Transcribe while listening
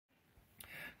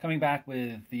Coming back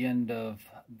with the end of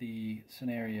the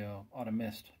scenario, Autumn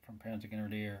Mist from Panzer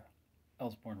Grenadier,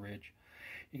 Elsenborn Ridge.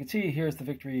 You can see here's the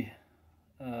victory,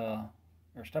 or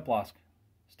step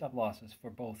losses for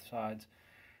both sides.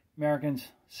 Americans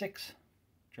 6,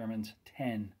 Germans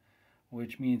 10,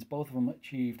 which means both of them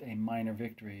achieved a minor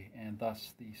victory, and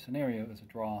thus the scenario is a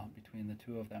draw between the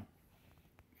two of them.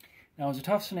 Now, it was a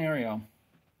tough scenario.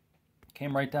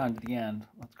 Came right down to the end.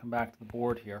 Let's come back to the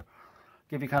board here.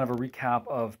 Give you kind of a recap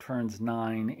of turns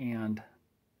 9 and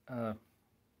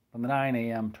from the 9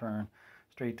 a.m. turn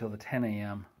straight till the 10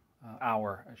 a.m.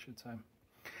 Hour, I should say.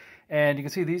 And you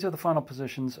can see these are the final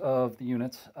positions of the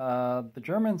units. The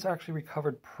Germans actually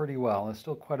recovered pretty well. There's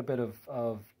still quite a bit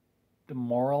of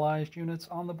demoralized units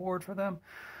on the board for them.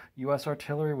 U.S.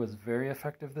 artillery was very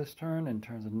effective this turn in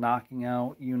terms of knocking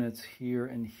out units here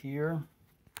and here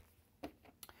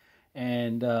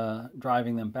and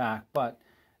driving them back. But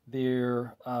the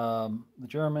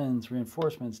Germans'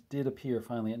 reinforcements did appear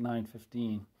finally at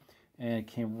 9:15, and it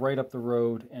came right up the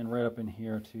road and right up in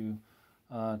here to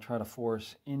try to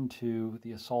force into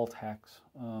the assault hex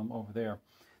over there.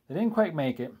 They didn't quite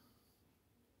make it,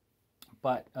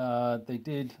 but they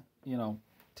did,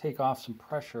 take off some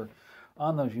pressure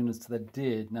on those units that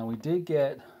did. Now, we did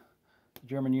get the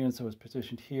German units that was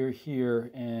positioned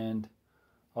here, and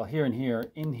here and here,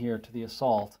 in here to the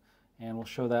assault, and we'll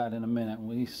show that in a minute. And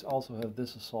we also have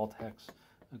this assault hex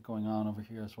going on over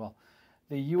here as well.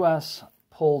 The U.S.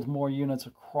 pulled more units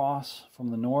across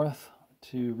from the north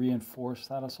to reinforce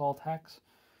that assault hex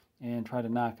and try to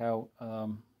knock out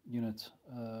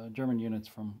German units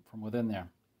from within there.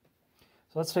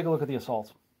 So let's take a look at the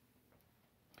assault.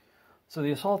 So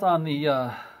the assault on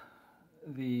the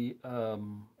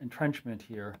entrenchment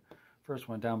here, first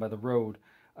one down by the road,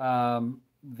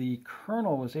 the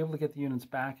colonel was able to get the units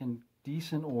back in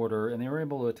decent order, and they were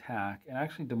able to attack and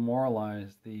actually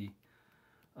demoralize the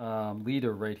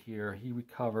leader right here. He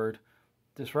recovered,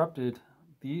 disrupted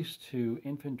these two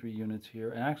infantry units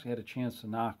here, and actually had a chance to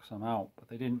knock some out, but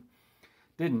they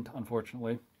didn't,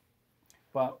 unfortunately.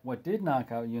 But what did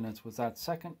knock out units was that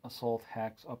second assault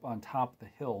hex up on top of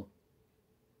the hill,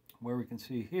 where we can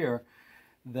see here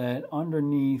that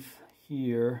underneath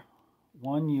here,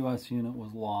 one U.S. unit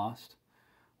was lost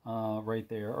right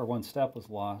there, or one step was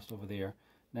lost over there.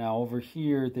 Now over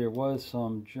here, there was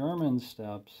some German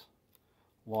steps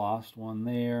lost, one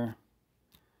there,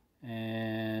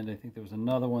 and I think there was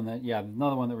another one that,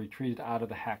 another one that retreated out of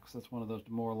the hex. That's one of those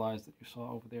demoralized that you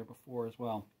saw over there before as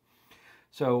well.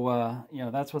 So,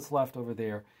 that's what's left over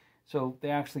there. So they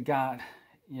actually got,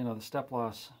 the step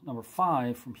loss number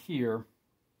 5 from here.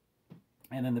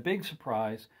 And then the big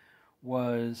surprise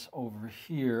was over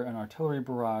here, an artillery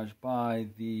barrage by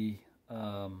the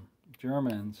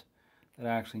Germans that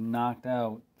actually knocked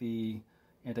out the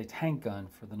anti-tank gun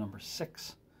for the number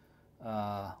 6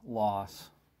 loss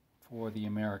for the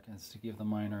Americans to give the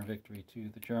minor victory to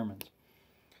the Germans.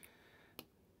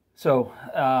 So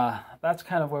that's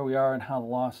kind of where we are and how the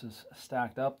losses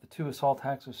stacked up. The 2 assault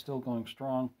hacks are still going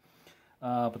strong,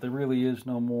 but there really is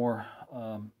no more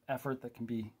effort that can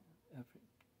be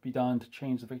done to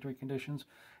change the victory conditions.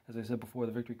 As I said before,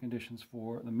 the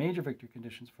major victory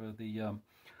conditions for the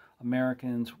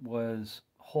Americans was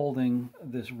holding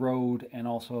this road and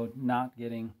also not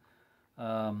getting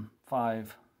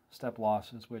 5 step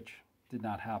losses, which did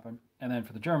not happen. And then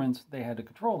for the Germans, they had to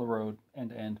control the road end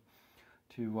to end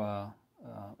to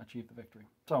achieve the victory.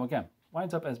 So again,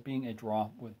 winds up as being a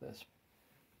draw with this.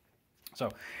 So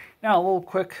now a little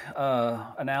quick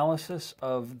analysis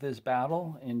of this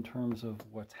battle in terms of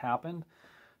what's happened.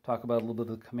 Talk about a little bit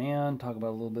of the command, talk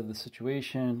about a little bit of the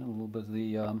situation, a little bit of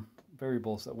the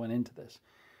variables that went into this.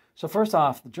 So first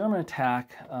off, the German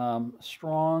attack,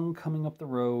 strong coming up the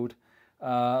road,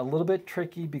 a little bit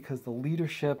tricky because the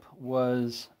leadership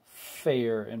was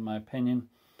fair, in my opinion.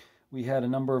 We had a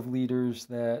number of leaders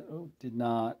that did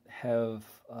not have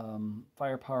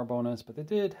firepower bonus, but they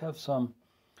did have some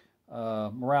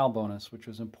morale bonus, which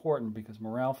was important because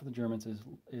morale for the Germans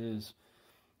is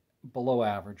below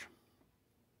average.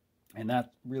 And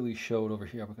that really showed over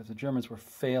here because the Germans were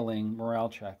failing morale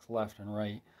checks left and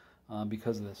right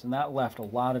because of this. And that left a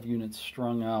lot of units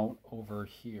strung out over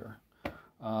here.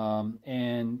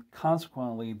 And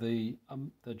consequently, the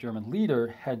German leader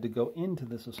had to go into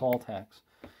this assault hex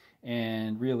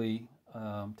and really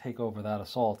take over that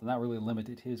assault, and that really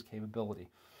limited his capability.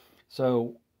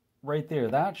 So right there,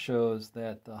 that shows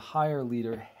that the higher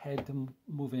leader had to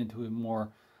move into a more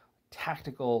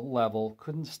tactical level,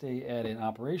 couldn't stay at an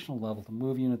operational level to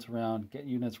move units around, get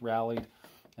units rallied,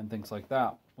 and things like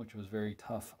that, which was very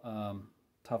tough on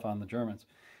the Germans.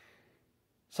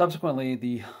 Subsequently,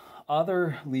 the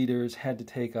other leaders had to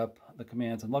take up the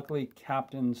commands, and luckily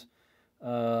captains,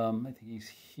 I think he's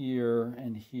here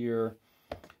and here,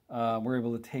 were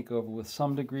able to take over with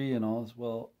some degree, and all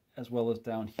as well as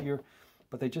down here.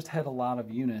 But they just had a lot of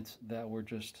units that were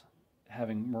just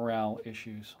having morale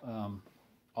issues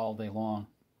all day long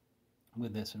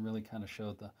with this, and really kind of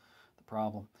showed the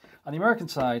problem. On the American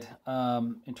side,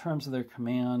 in terms of their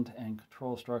command and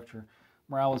control structure,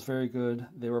 morale was very good.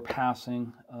 They were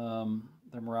passing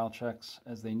their morale checks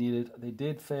as they needed. They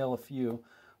did fail a few.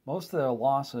 Most of their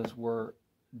losses were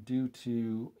due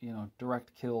to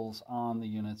direct kills on the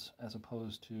units as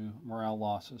opposed to morale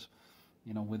losses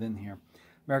within here.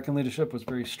 American leadership was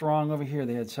very strong over here.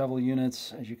 They had several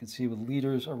units, as you can see, with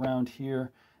leaders around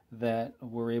here that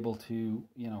were able to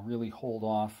really hold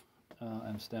off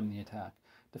and stem the attack.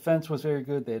 Defense was very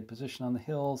good. They had position on the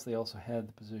hills. They also had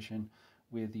the position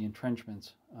with the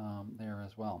entrenchments there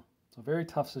as well. So very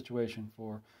tough situation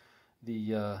for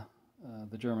the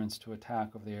Germans to attack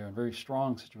over there, and very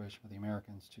strong situation for the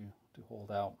Americans to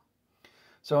hold out.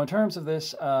 So in terms of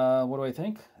this, what do I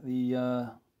think? The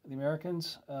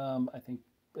Americans, I think,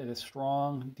 at a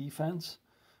strong defense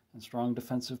and strong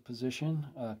defensive position,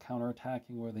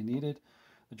 counterattacking where they needed.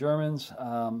 The Germans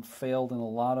failed in a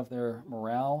lot of their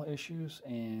morale issues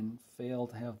and failed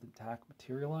to have the attack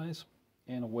materialize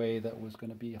in a way that was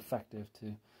going to be effective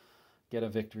to get a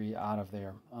victory out of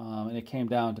there. And it came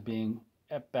down to being,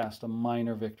 at best, a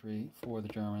minor victory for the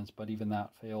Germans, but even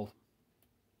that failed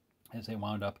as they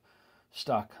wound up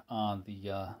stuck on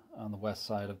the west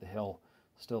side of the hill,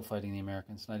 still fighting the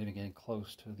Americans, not even getting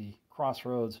close to the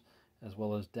crossroads, as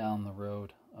well as down the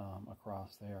road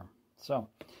across there. So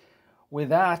with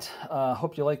that,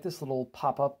 hope you like this little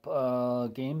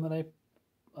pop-up game that I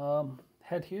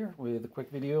had here with a quick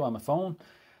video on my phone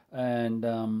and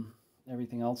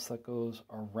everything else that goes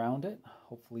around it.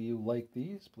 Hopefully you like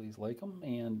these. Please like them,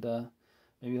 and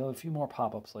maybe I'll have a few more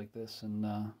pop-ups like this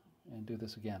and do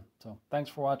this again. So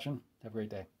thanks for watching. Have a great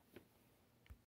day.